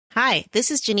Hi,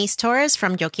 this is Janice Torres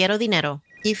from Yo Quiero Dinero.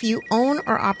 If you own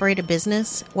or operate a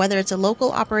business, whether it's a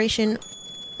local operation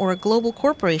or a global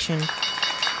corporation,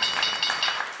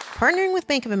 partnering with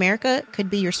Bank of America could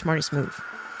be your smartest move.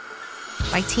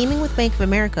 By teaming with Bank of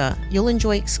America, you'll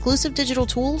enjoy exclusive digital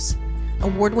tools,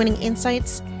 award-winning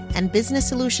insights, and business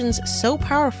solutions so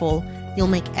powerful, you'll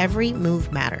make every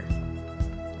move matter.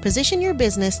 Position your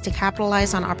business to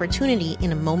capitalize on opportunity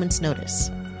in a moment's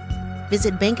notice.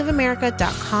 Visit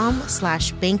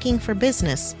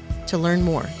bankofamerica.com/bankingforbusiness to learn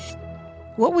more.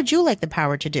 What would you like the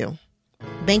power to do?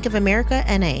 Bank of America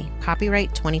N.A.,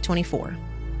 copyright 2024.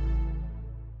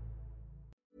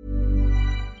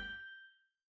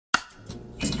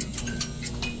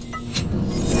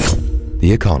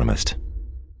 The Economist.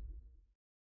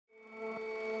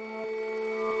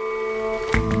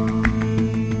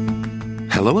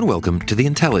 Hello and welcome to The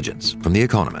Intelligence from The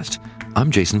Economist. I'm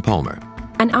Jason Palmer.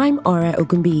 And I'm Ora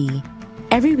Ogunbiyi.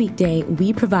 Every weekday,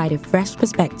 we provide a fresh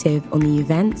perspective on the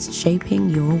events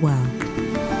shaping your world.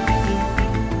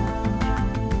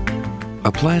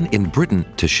 A plan in Britain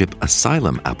to ship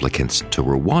asylum applicants to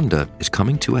Rwanda is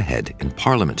coming to a head in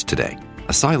Parliament today.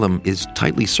 Asylum is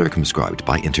tightly circumscribed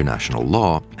by international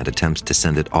law, and attempts to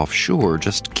send it offshore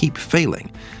just keep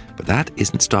failing. But that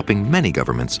isn't stopping many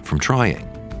governments from trying.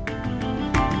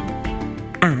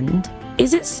 And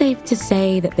is it safe to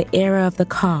say that the era of the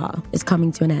car is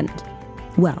coming to an end?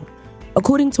 Well,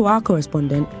 according to our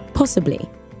correspondent, possibly.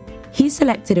 He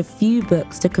selected a few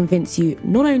books to convince you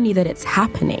not only that it's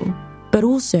happening, but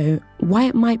also why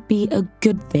it might be a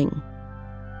good thing.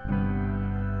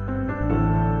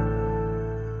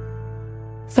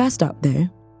 First up, though,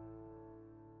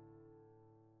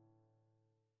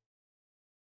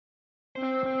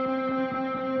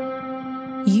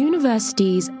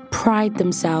 universities pride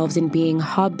themselves in being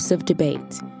hubs of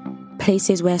debate,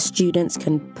 places where students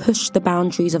can push the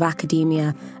boundaries of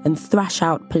academia and thrash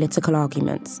out political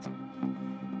arguments.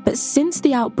 But since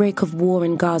the outbreak of war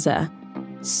in Gaza,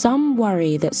 some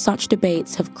worry that such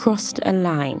debates have crossed a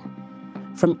line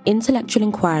from intellectual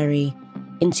inquiry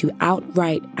into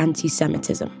outright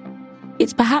anti-Semitism.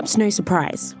 It's perhaps no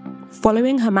surprise.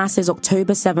 Following Hamas's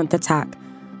October 7th attack,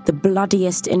 the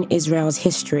bloodiest in Israel's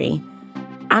history,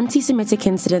 anti-Semitic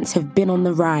incidents have been on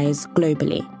the rise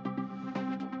globally.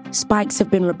 Spikes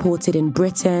have been reported in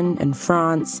Britain and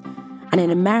France, and in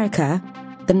America,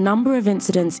 the number of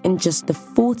incidents in just the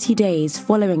 40 days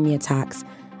following the attacks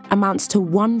amounts to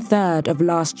 1/3 of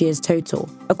last year's total,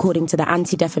 according to the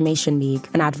Anti-Defamation League,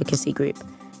 an advocacy group.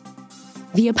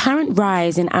 The apparent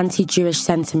rise in anti-Jewish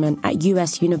sentiment at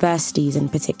US universities in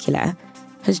particular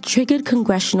has triggered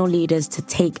congressional leaders to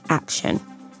take action,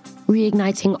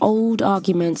 reigniting old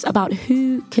arguments about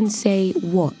who can say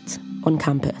what on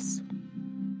campus.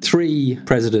 3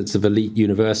 presidents of elite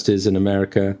universities in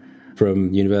America,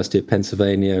 from University of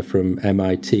Pennsylvania, from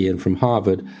MIT, and from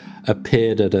Harvard,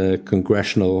 appeared at a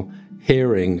congressional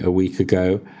hearing a week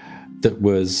ago that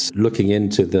was looking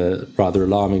into the rather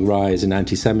alarming rise in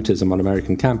anti-Semitism on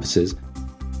American campuses.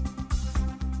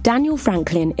 Daniel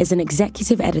Franklin is an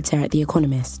executive editor at The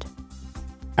Economist.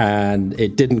 And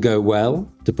it didn't go well,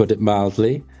 to put it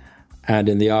mildly. And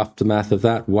in the aftermath of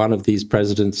that, one of these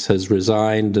presidents has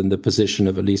resigned, and the position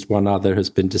of at least one other has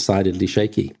been decidedly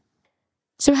shaky.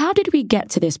 So how did we get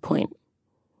to this point?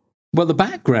 Well, the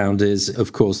background is,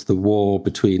 of course, the war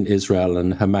between Israel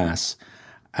and Hamas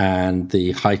and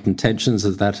the heightened tensions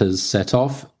that has set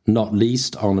off, not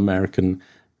least on American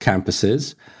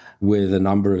campuses, with a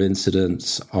number of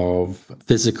incidents of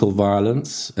physical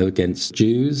violence against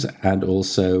Jews and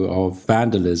also of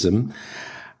vandalism.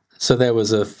 So there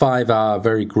was a 5-hour,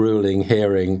 very grueling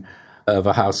hearing of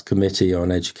a House Committee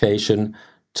on Education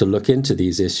to look into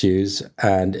these issues,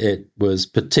 and it was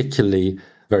particularly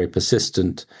very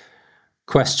persistent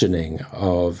questioning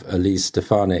of Elise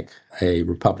Stefanik, a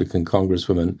Republican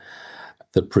congresswoman,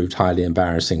 that proved highly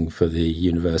embarrassing for the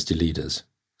university leaders.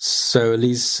 So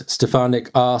Elise Stefanik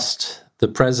asked the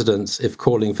presidents if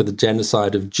calling for the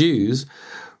genocide of Jews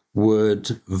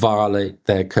would violate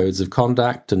their codes of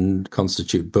conduct and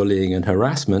constitute bullying and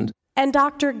harassment. And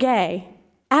Dr. Gay,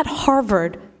 at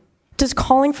Harvard, does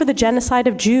calling for the genocide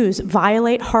of Jews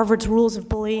violate Harvard's rules of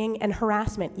bullying and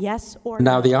harassment, yes or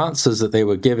no? Now, the answers that they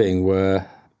were giving were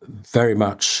very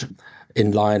much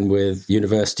in line with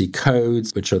university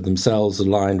codes, which are themselves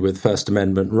aligned with First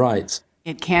Amendment rights.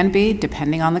 It can be,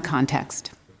 depending on the context.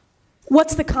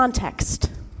 What's the context?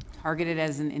 Targeted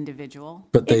as an individual.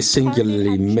 But they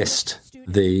singularly missed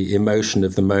the emotion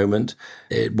of the moment.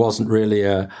 It wasn't really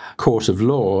a court of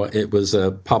law. It was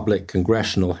a public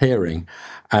congressional hearing,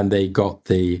 and they got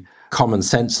the common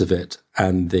sense of it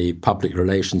and the public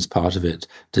relations part of it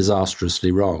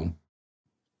disastrously wrong.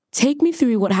 Take me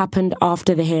through what happened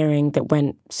after the hearing that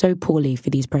went so poorly for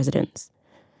these presidents.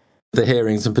 The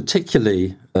hearings, and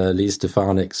particularly Lee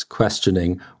Stefanik's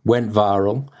questioning, went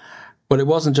viral. But it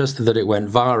wasn't just that it went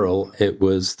viral, it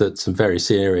was that some very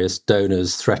serious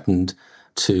donors threatened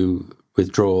to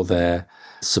withdraw their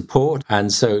support.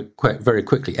 And so quite very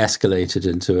quickly escalated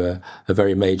into a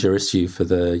very major issue for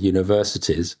the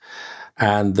universities.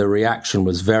 And the reaction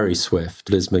was very swift.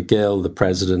 Liz McGill, the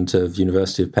president of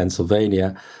University of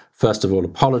Pennsylvania, first of all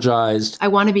apologized. I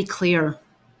want to be clear.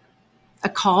 A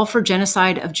call for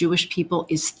genocide of Jewish people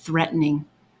is threatening,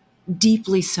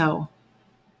 deeply so.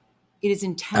 It is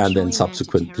intentionally and then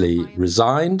subsequently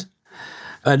resigned.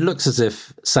 It looks as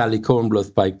if Sally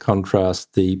Kornbluth, by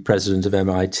contrast, the president of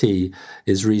MIT,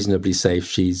 is reasonably safe.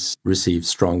 She's received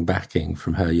strong backing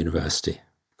from her university.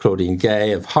 Claudine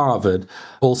Gay of Harvard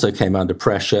also came under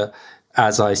pressure.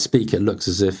 As I speak, it looks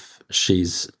as if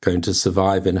she's going to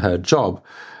survive in her job.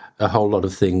 A whole lot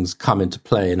of things come into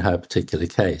play in her particular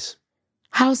case.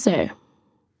 How so?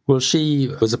 Well, she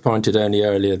was appointed only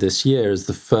earlier this year as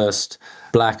the first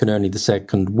black and only the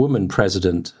second woman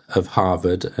president of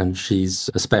Harvard, and she's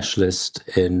a specialist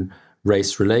in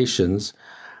race relations.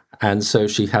 And so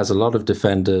she has a lot of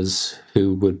defenders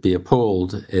who would be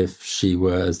appalled if she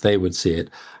were, as they would see it,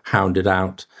 hounded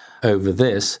out over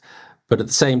this. But at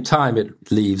the same time,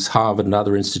 it leaves Harvard and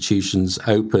other institutions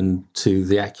open to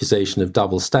the accusation of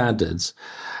double standards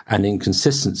and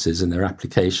inconsistencies in their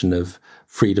application of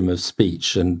freedom of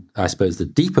speech. And I suppose the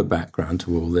deeper background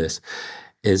to all this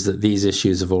is that these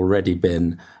issues have already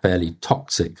been fairly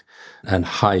toxic and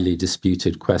highly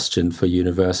disputed question for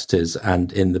universities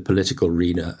and in the political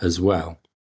arena as well.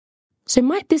 So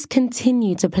might this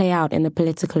continue to play out in the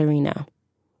political arena?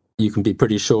 You can be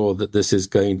pretty sure that this is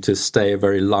going to stay a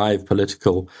very live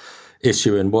political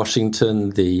issue in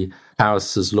Washington. The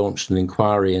House has launched an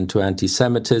inquiry into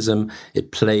antisemitism.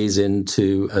 It plays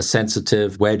into a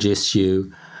sensitive wedge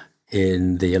issue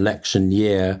in the election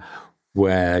year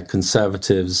where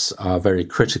conservatives are very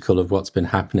critical of what's been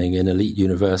happening in elite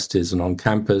universities and on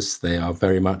campus. They are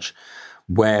very much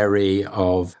wary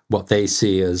of what they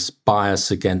see as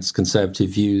bias against conservative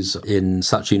views in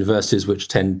such universities which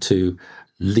tend to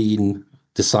lean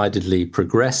decidedly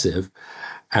progressive,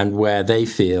 and where they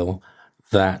feel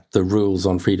that the rules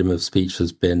on freedom of speech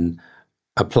has been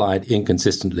applied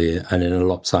inconsistently and in a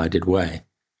lopsided way.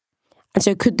 And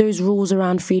so could those rules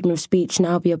around freedom of speech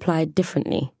now be applied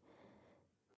differently?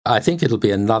 I think it'll be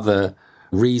another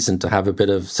reason to have a bit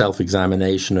of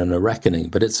self-examination and a reckoning,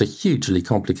 but it's a hugely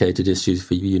complicated issue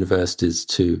for universities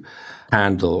to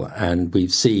handle. And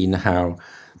we've seen how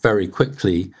very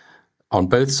quickly on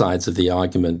both sides of the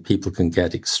argument, people can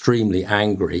get extremely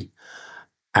angry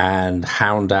and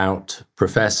hound out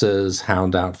professors,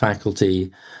 hound out faculty,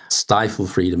 stifle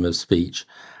freedom of speech.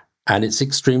 And it's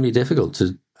extremely difficult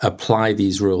to apply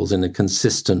these rules in a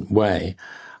consistent way.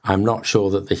 I'm not sure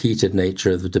that the heated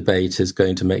nature of the debate is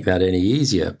going to make that any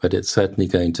easier, but it's certainly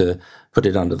going to put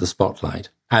it under the spotlight.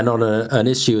 And on an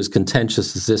issue as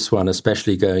contentious as this one,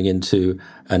 especially going into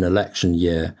an election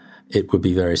year, it would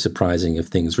be very surprising if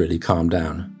things really calm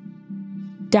down.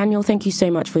 Daniel, thank you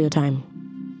so much for your time.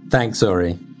 Thanks,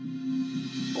 Ori.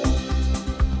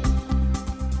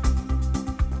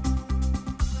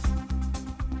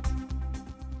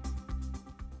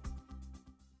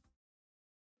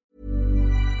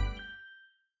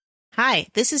 Hi,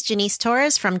 this is Janice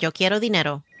Torres from Yo Quiero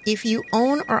Dinero. If you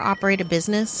own or operate a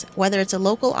business, whether it's a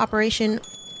local operation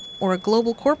or a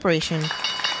global corporation,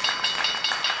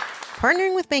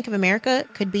 partnering with Bank of America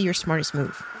could be your smartest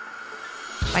move.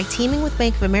 By teaming with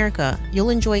Bank of America, you'll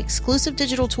enjoy exclusive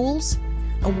digital tools,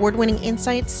 award-winning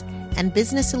insights, and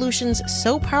business solutions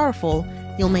so powerful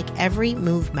you'll make every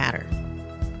move matter.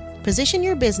 Position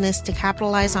your business to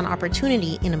capitalize on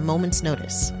opportunity in a moment's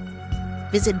notice.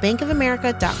 Visit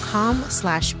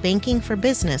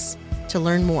bankofamerica.com/bankingforbusiness to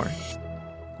learn more.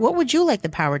 What would you like the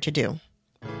power to do?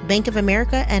 Bank of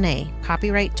America, N.A.,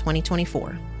 copyright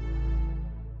 2024.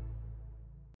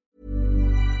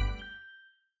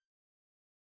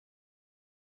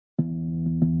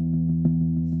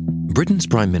 Britain's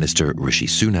Prime Minister Rishi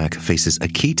Sunak faces a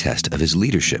key test of his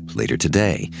leadership later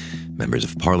today. Members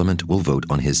of Parliament will vote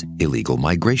on his illegal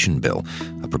migration bill,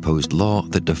 a proposed law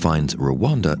that defines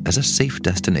Rwanda as a safe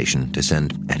destination to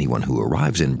send anyone who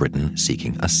arrives in Britain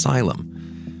seeking asylum.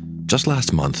 Just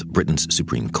last month, Britain's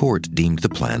Supreme Court deemed the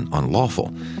plan unlawful,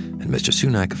 and Mr.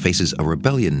 Sunak faces a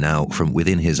rebellion now from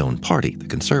within his own party, the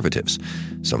Conservatives.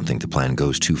 Some think the plan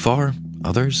goes too far,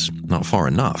 others not far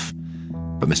enough.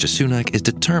 But Mr. Sunak is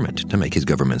determined to make his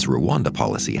government's Rwanda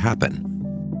policy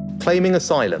happen. Claiming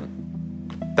asylum,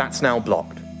 that's now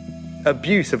blocked.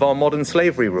 Abuse of our modern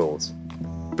slavery rules,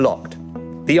 blocked.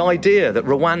 The idea that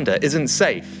Rwanda isn't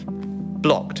safe,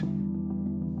 blocked.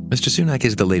 Mr. Sunak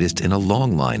is the latest in a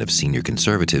long line of senior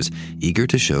conservatives eager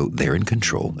to show they're in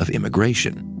control of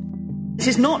immigration. This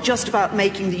is not just about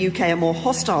making the UK a more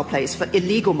hostile place for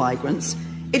illegal migrants,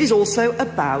 it is also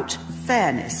about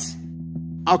fairness.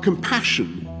 Our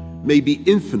compassion may be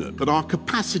infinite, but our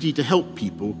capacity to help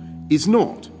people is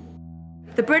not.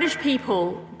 The British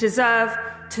people deserve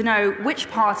to know which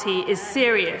party is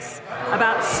serious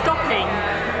about stopping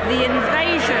the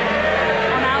invasion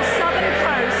on our southern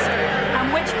coast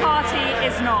and which party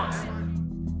is not.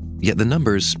 Yet the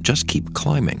numbers just keep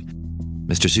climbing.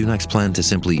 Mr. Sunak's plan to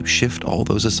simply shift all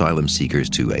those asylum seekers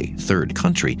to a third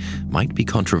country might be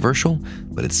controversial,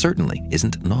 but it certainly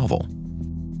isn't novel.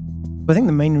 I think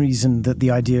the main reason that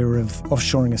the idea of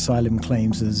offshoring asylum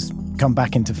claims has come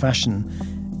back into fashion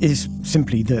is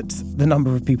simply that the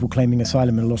number of people claiming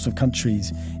asylum in a lot of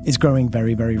countries is growing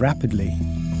very, very rapidly.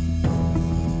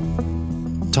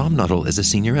 Tom Nuttall is a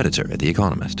senior editor at The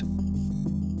Economist.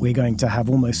 We're going to have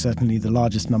almost certainly the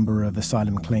largest number of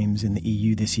asylum claims in the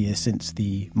EU this year since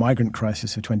the migrant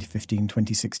crisis of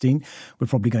 2015-2016. We're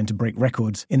probably going to break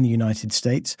records in the United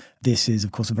States. This is,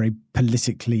 of course, a very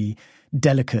politically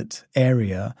delicate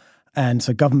area. And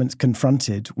so governments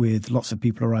confronted with lots of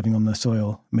people arriving on their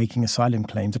soil making asylum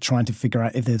claims are trying to figure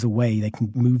out if there's a way they can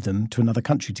move them to another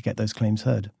country to get those claims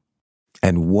heard.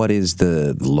 And what is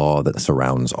the law that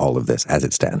surrounds all of this as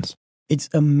it stands? It's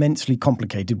immensely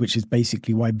complicated, which is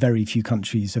basically why very few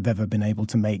countries have ever been able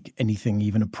to make anything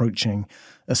even approaching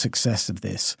a success of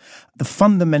this. The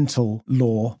fundamental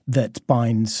law that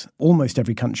binds almost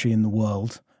every country in the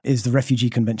world is the Refugee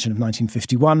Convention of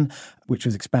 1951, which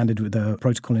was expanded with a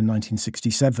protocol in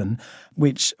 1967,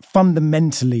 which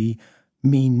fundamentally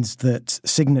means that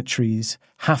signatories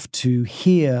have to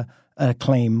hear a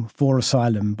claim for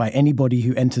asylum by anybody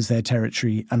who enters their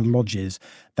territory and lodges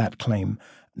that claim.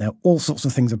 Now, all sorts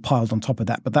of things are piled on top of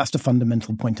that, but that's the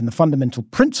fundamental point. And the fundamental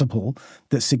principle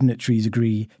that signatories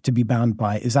agree to be bound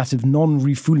by is that of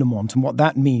non-refoulement. And what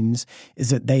that means is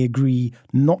that they agree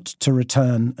not to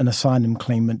return an asylum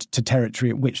claimant to territory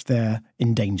at which they're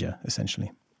in danger,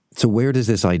 essentially. So where does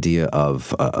this idea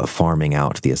of farming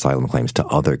out the asylum claims to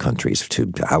other countries,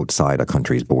 to outside a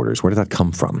country's borders, where does that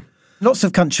come from? Lots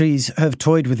of countries have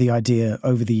toyed with the idea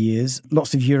over the years.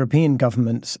 Lots of European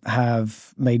governments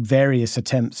have made various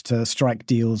attempts to strike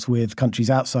deals with countries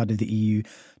outside of the EU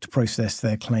to process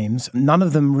their claims. None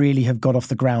of them really have got off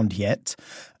the ground yet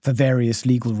for various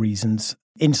legal reasons.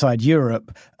 Inside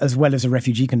Europe, as well as a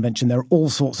refugee convention, there are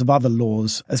all sorts of other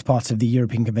laws as part of the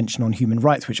European Convention on Human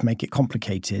Rights, which make it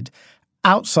complicated.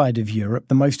 Outside of Europe,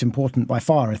 the most important by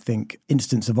far, I think,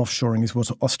 instance of offshoring is what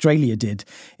Australia did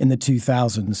in the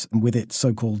 2000s with its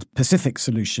so-called Pacific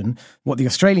solution. What the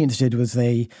Australians did was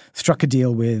they struck a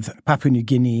deal with Papua New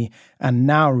Guinea and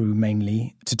Nauru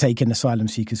mainly to take in asylum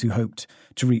seekers who hoped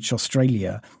to reach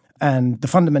Australia. And the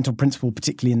fundamental principle,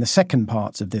 particularly in the second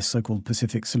part of this so-called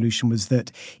Pacific solution, was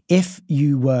that if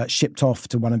you were shipped off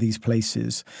to one of these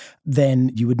places, then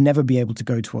you would never be able to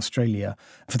go to Australia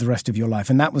for the rest of your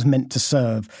life. And that was meant to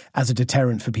serve as a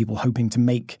deterrent for people hoping to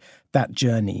make that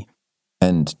journey.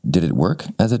 And did it work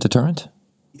as a deterrent?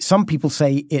 Some people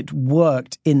say it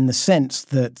worked in the sense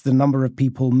that the number of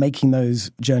people making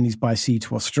those journeys by sea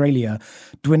to Australia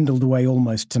dwindled away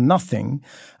almost to nothing.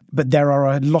 But there are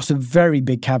a lot of very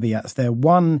big caveats there.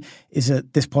 One is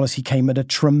that this policy came at a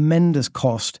tremendous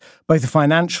cost, both a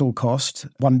financial cost,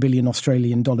 1 billion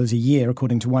Australian dollars a year,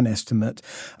 according to one estimate,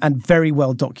 and very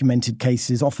well documented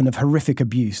cases, often of horrific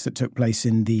abuse that took place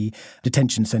in the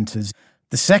detention centres.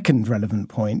 The second relevant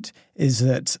point is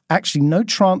that actually no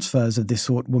transfers of this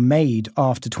sort were made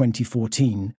after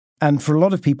 2014. And for a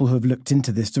lot of people who have looked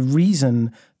into this, the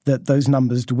reason that those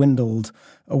numbers dwindled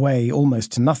away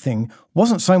almost to nothing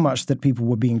wasn't so much that people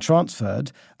were being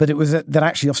transferred, but it was that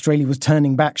actually Australia was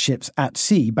turning back ships at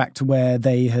sea back to where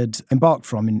they had embarked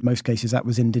from. In most cases, that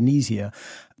was Indonesia.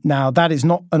 Now, that is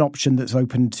not an option that's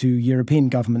open to European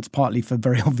governments, partly for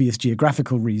very obvious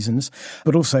geographical reasons,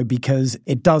 but also because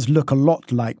it does look a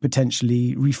lot like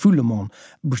potentially refoulement,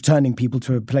 returning people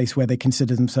to a place where they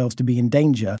consider themselves to be in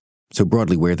danger. So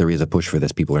broadly, where there is a push for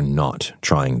this, people are not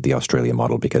trying the Australia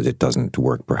model because it doesn't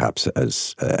work perhaps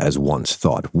as once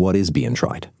thought. What is being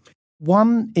tried?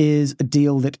 One is a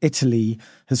deal that Italy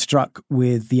has struck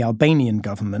with the Albanian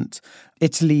government.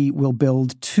 Italy will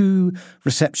build 2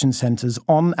 reception centres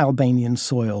on Albanian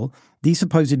soil. These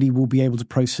supposedly will be able to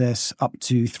process up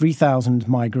to 3,000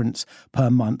 migrants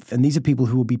per month. And these are people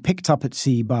who will be picked up at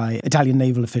sea by Italian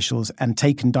naval officials and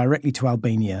taken directly to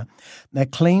Albania. Their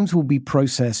claims will be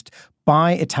processed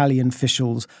by Italian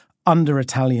officials under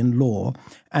Italian law,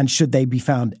 and should they be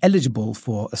found eligible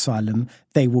for asylum,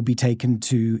 they will be taken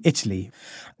to Italy.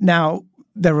 Now,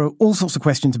 there are all sorts of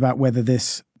questions about whether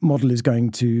this model is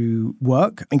going to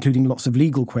work, including lots of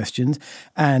legal questions,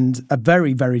 and a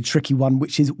very, very tricky one,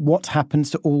 which is what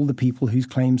happens to all the people whose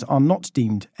claims are not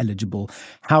deemed eligible?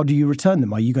 How do you return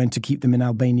them? Are you going to keep them in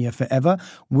Albania forever?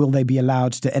 Will they be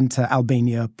allowed to enter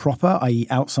Albania proper, i.e.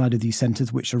 outside of these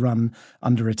centres which are run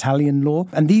under Italian law?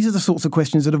 And these are the sorts of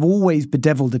questions that have always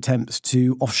bedeviled attempts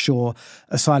to offshore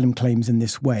asylum claims in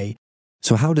this way.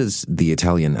 So how does the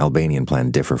Italian-Albanian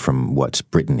plan differ from what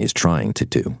Britain is trying to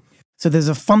do? So there's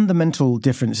a fundamental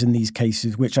difference in these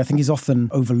cases, which I think is often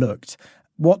overlooked.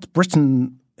 What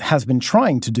Britain has been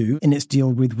trying to do in its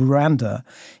deal with Rwanda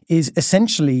is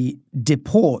essentially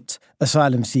deport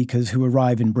asylum seekers who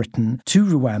arrive in Britain to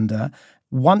Rwanda.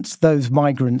 Once those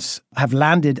migrants have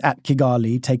landed at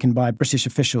Kigali, taken by British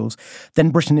officials, then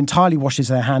Britain entirely washes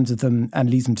their hands of them and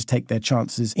leaves them to take their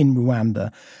chances in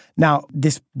Rwanda. Now,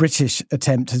 this British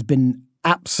attempt has been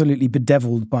absolutely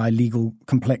bedeviled by legal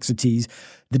complexities.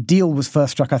 The deal was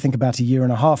first struck, I think, about a year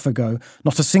and a half ago.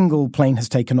 Not a single plane has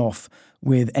taken off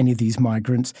with any of these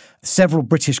migrants. Several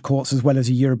British courts, as well as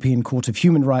a European Court of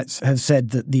Human Rights, have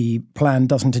said that the plan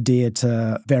doesn't adhere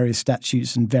to various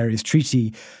statutes and various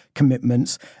treaty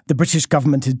commitments. The British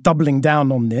government is doubling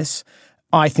down on this.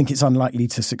 I think it's unlikely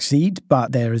to succeed,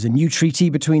 but there is a new treaty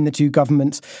between the two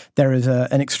governments. There is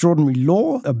an extraordinary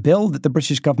law, a bill that the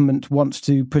British government wants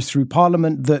to push through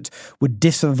Parliament that would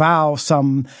disavow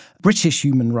some British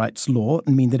human rights law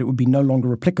and mean that it would be no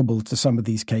longer applicable to some of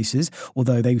these cases,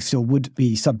 although they still would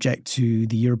be subject to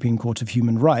the European Court of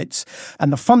Human Rights.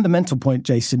 And the fundamental point,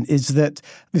 Jason, is that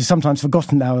is sometimes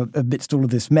forgotten now amidst all of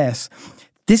this mess.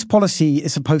 This policy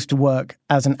is supposed to work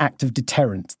as an act of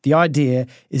deterrent. The idea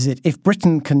is that if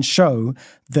Britain can show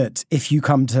that if you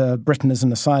come to Britain as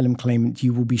an asylum claimant,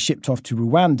 you will be shipped off to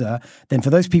Rwanda, then for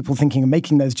those people thinking of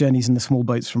making those journeys in the small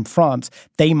boats from France,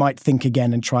 they might think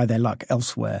again and try their luck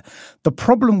elsewhere. The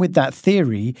problem with that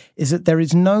theory is that there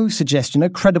is no suggestion, no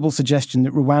credible suggestion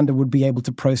that Rwanda would be able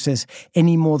to process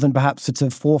any more than perhaps sort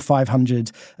of 400 or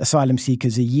 500 asylum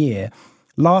seekers a year.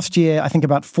 Last year, I think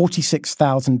about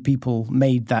 46,000 people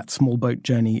made that small boat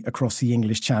journey across the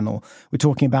English Channel. We're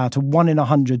talking about a 1 in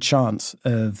 100 chance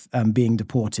of being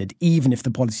deported, even if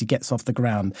the policy gets off the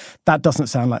ground. That doesn't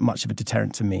sound like much of a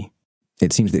deterrent to me.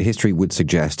 It seems that history would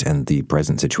suggest, and the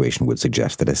present situation would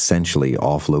suggest, that essentially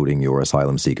offloading your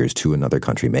asylum seekers to another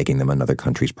country, making them another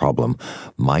country's problem,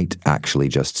 might actually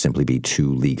just simply be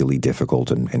too legally difficult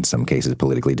and, in some cases,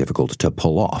 politically difficult to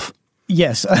pull off.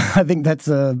 Yes, I think that's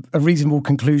a reasonable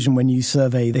conclusion when you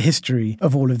survey the history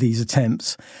of all of these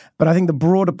attempts. But I think the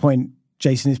broader point,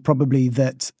 Jason, is probably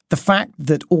that the fact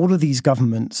that all of these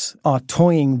governments are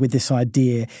toying with this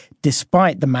idea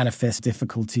despite the manifest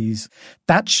difficulties,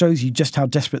 that shows you just how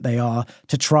desperate they are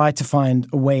to try to find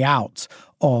a way out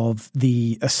of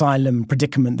the asylum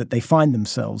predicament that they find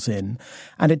themselves in.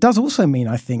 And it does also mean,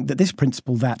 I think, that this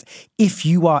principle that if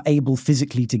you are able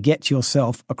physically to get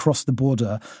yourself across the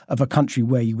border of a country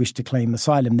where you wish to claim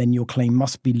asylum, then your claim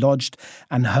must be lodged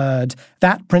and heard.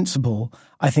 That principle,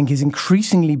 I think, is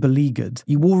increasingly beleaguered.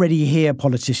 You already hear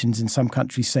politicians in some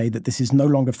countries say that this is no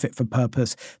longer fit for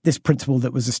purpose. This principle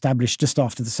that was established just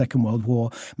after the Second World War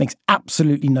makes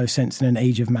absolutely no sense in an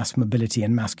age of mass mobility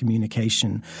and mass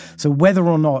communication. So whether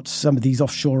or not some of these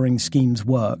offshoring schemes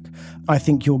work, I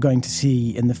think you're going to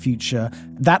see in the future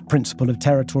that principle of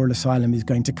territorial asylum is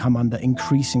going to come under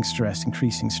increasing stress,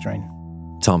 increasing strain.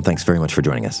 Tom, thanks very much for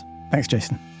joining us. Thanks,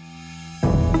 Jason.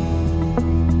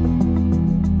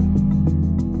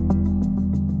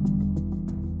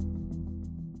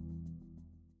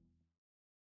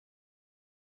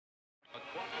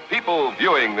 People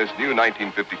viewing this new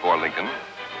 1954 Lincoln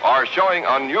are showing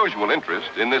unusual interest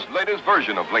in this latest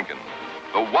version of Lincoln,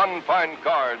 the one fine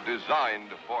car designed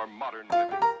for modern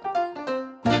living.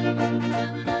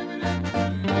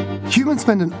 Humans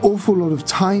spend an awful lot of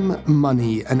time,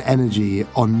 money, and energy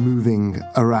on moving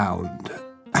around.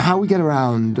 How we get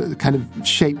around kind of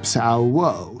shapes our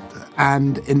world.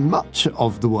 And in much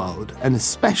of the world, and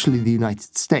especially the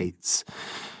United States,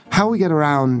 how we get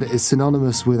around is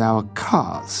synonymous with our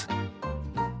cars.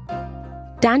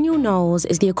 Daniel Knowles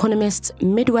is The Economist's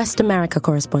Midwest America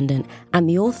correspondent and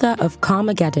the author of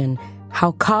Carmageddon,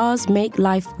 How Cars Make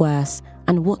Life Worse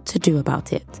and What to Do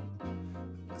About It.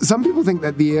 Some people think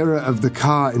that the era of the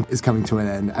car is coming to an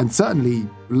end, and certainly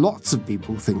lots of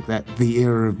people think that the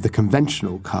era of the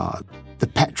conventional car, the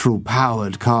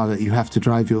petrol-powered car that you have to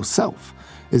drive yourself,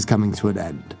 is coming to an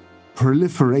end.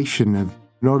 Proliferation of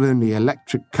not only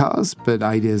electric cars, but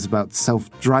ideas about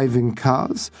self-driving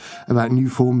cars, about new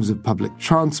forms of public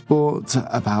transport,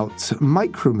 about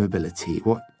micromobility,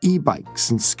 what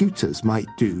e-bikes and scooters might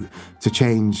do to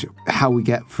change how we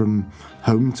get from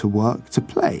home to work to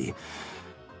play.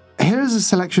 Here is a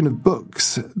selection of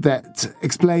books that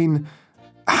explain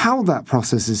how that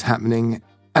process is happening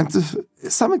and to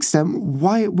some extent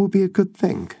why it will be a good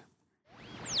thing.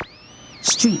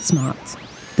 Street Smart: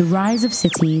 The Rise of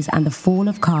Cities and the Fall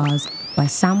of Cars by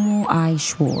Samuel I.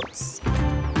 Schwartz.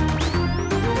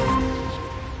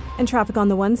 And traffic on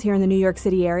the ones here in the New York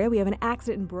City area. We have an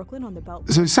accident in Brooklyn on the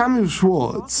Beltway. So Samuel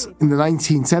Schwartz, in the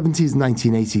 1970s and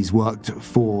 1980s, worked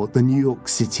for the New York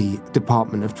City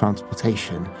Department of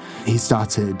Transportation. He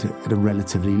started at a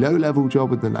relatively low-level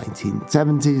job in the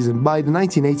 1970s, and by the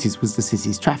 1980s was the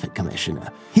city's traffic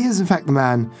commissioner. He is, in fact, the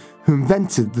man who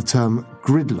invented the term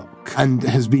gridlock and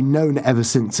has been known ever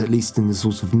since, at least in the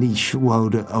sort of niche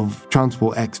world of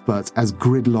transport experts, as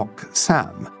Gridlock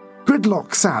Sam.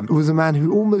 Gridlock Sam was a man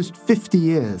who almost 50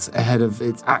 years ahead of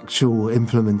its actual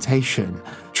implementation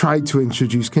tried to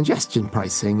introduce congestion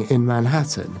pricing in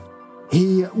Manhattan.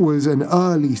 He was an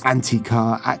early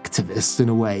anti-car activist in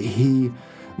a way. He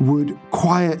would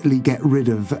quietly get rid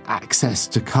of access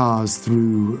to cars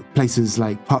through places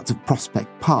like parts of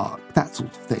Prospect Park, that sort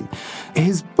of thing.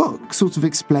 His book sort of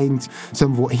explained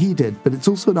some of what he did, but it's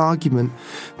also an argument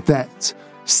that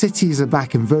cities are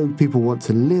back in vogue, people want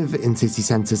to live in city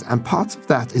centres, and part of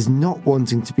that is not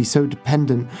wanting to be so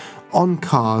dependent on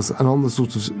cars and on the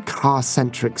sort of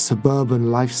car-centric suburban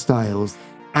lifestyles,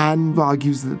 and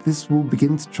argues that this will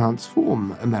begin to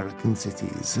transform American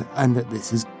cities and that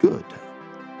this is good.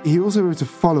 He also wrote a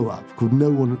follow-up called No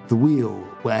One at the Wheel,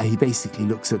 where he basically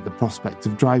looks at the prospect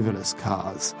of driverless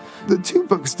cars. The two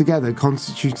books together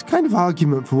constitute a kind of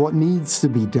argument for what needs to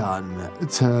be done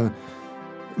to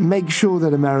make sure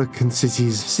that American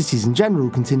cities in general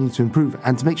continue to improve,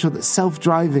 and to make sure that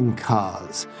self-driving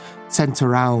cars sent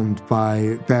around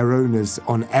by their owners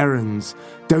on errands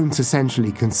don't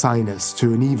essentially consign us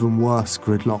to an even worse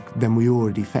gridlock than we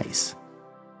already face.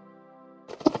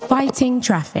 Fighting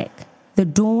Traffic: The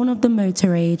Dawn of the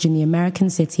Motor Age in the American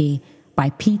City by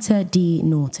Peter D.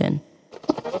 Norton.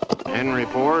 Henry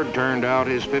Ford turned out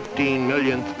his 15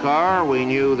 millionth car. We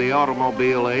knew the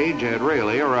automobile age had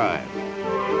really arrived.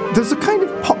 There's a kind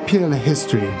of popular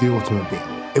history of the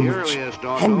automobile in which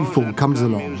Henry Ford comes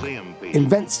along,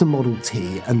 invents the Model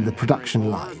T and the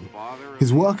production line.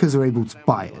 His workers are able to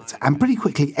buy it, and pretty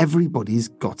quickly everybody's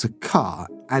got a car.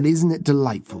 And isn't it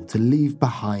delightful to leave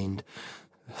behind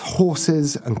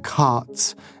horses and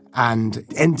carts and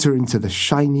enter into the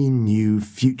shiny new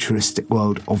futuristic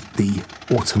world of the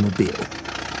automobile?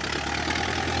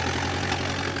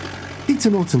 Peter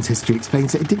Norton's history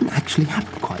explains that it didn't actually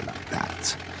happen quite like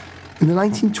that. In the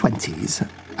 1920s,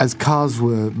 as cars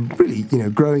were really,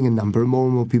 growing in number and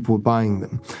more people were buying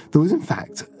them, there was in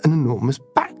fact an enormous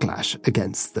backlash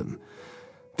against them.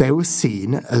 They were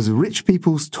seen as rich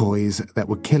people's toys that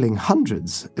were killing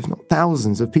hundreds, if not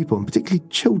thousands of people, and particularly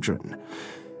children.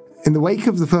 In the wake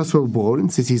of the First World War in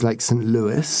cities like St.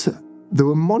 Louis, there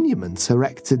were monuments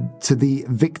erected to the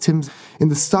victims in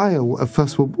the style of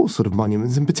First World War sort of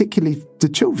monuments, and particularly to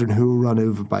children who were run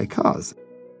over by cars.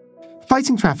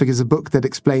 Fighting Traffic is a book that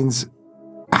explains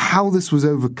how this was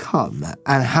overcome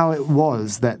and how it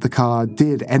was that the car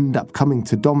did end up coming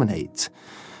to dominate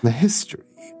the history.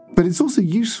 But it's also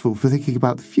useful for thinking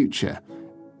about the future,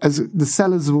 as the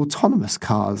sellers of autonomous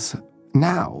cars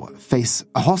now face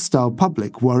a hostile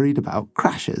public worried about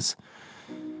crashes.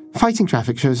 Fighting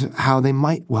Traffic shows how they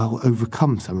might well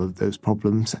overcome some of those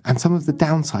problems and some of the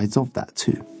downsides of that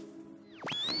too.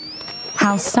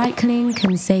 How Cycling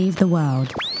Can Save the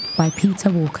World by Peter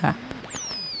Walker.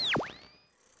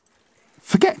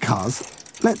 Forget cars,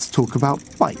 let's talk about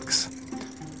bikes.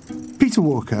 Peter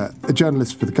Walker, a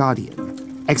journalist for The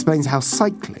Guardian, explains how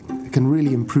cycling can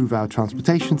really improve our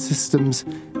transportation systems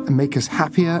and make us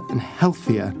happier and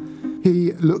healthier.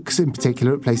 He looks in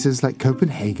particular at places like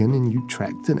Copenhagen and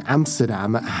Utrecht and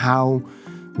Amsterdam at how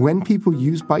when people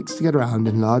use bikes to get around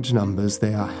in large numbers,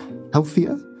 they are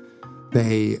healthier,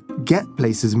 they get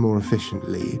places more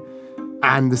efficiently,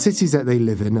 and the cities that they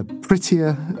live in are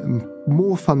prettier,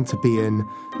 more fun to be in,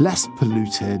 less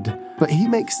polluted. But he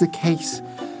makes the case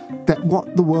that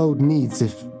what the world needs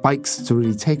if bikes to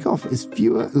really take off is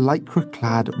fewer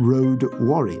lycra-clad road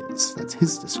warriors. That's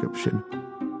his description.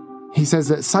 He says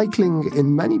that cycling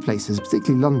in many places,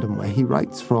 particularly London, where he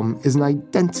writes from, is an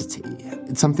identity.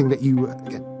 It's something that you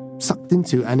get sucked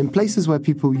into. And in places where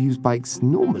people use bikes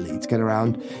normally to get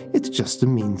around, it's just a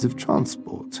means of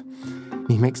transport.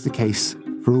 He makes the case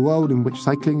for a world in which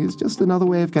cycling is just another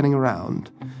way of getting around.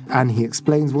 And he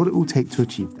explains what it will take to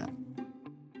achieve that.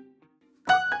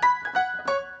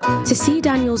 To see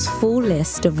Daniel's full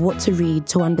list of what to read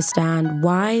to understand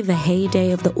why the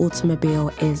heyday of the automobile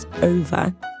is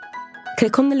over,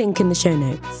 click on the link in the show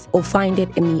notes or find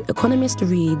it in the Economist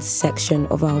Reads section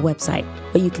of our website,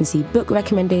 where you can see book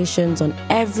recommendations on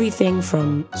everything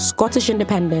from Scottish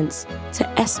independence to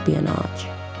espionage.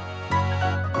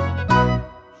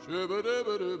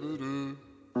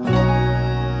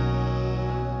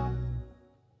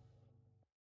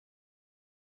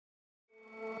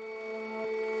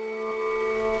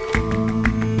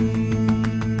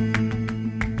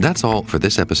 That's all for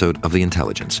this episode of The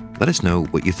Intelligence. Let us know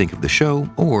what you think of the show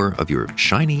or of your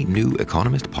shiny new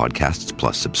Economist Podcasts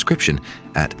Plus subscription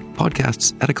at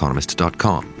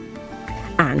podcasts@economist.com.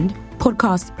 And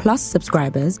Podcast Plus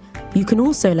subscribers, you can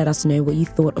also let us know what you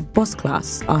thought of Boss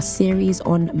Class, our series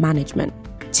on management.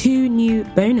 2 new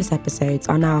bonus episodes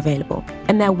are now available,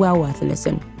 and they're well worth a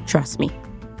listen, trust me.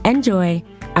 Enjoy,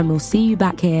 and we'll see you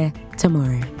back here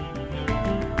tomorrow.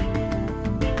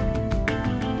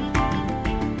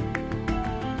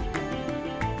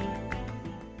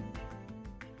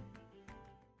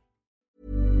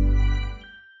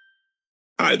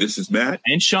 Hi, this is Matt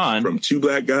and Sean from Two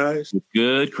Black Guys with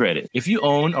Good Credit. If you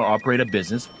own or operate a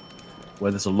business,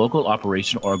 whether it's a local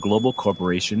operation or a global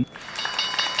corporation,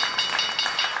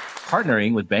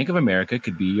 partnering with Bank of America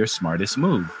could be your smartest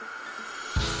move.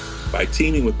 By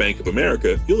teaming with Bank of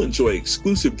America, you'll enjoy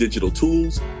exclusive digital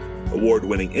tools,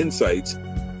 award-winning insights,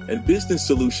 and business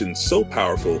solutions so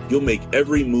powerful you'll make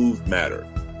every move matter.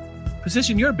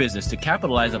 Position your business to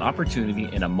capitalize on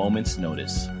opportunity in a moment's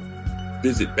notice.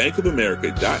 Visit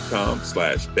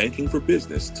bankofamerica.com/banking for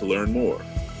business to learn more.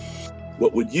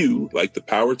 What would you like the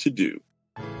power to do?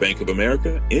 Bank of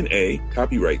America, N.A.,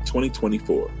 copyright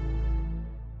 2024.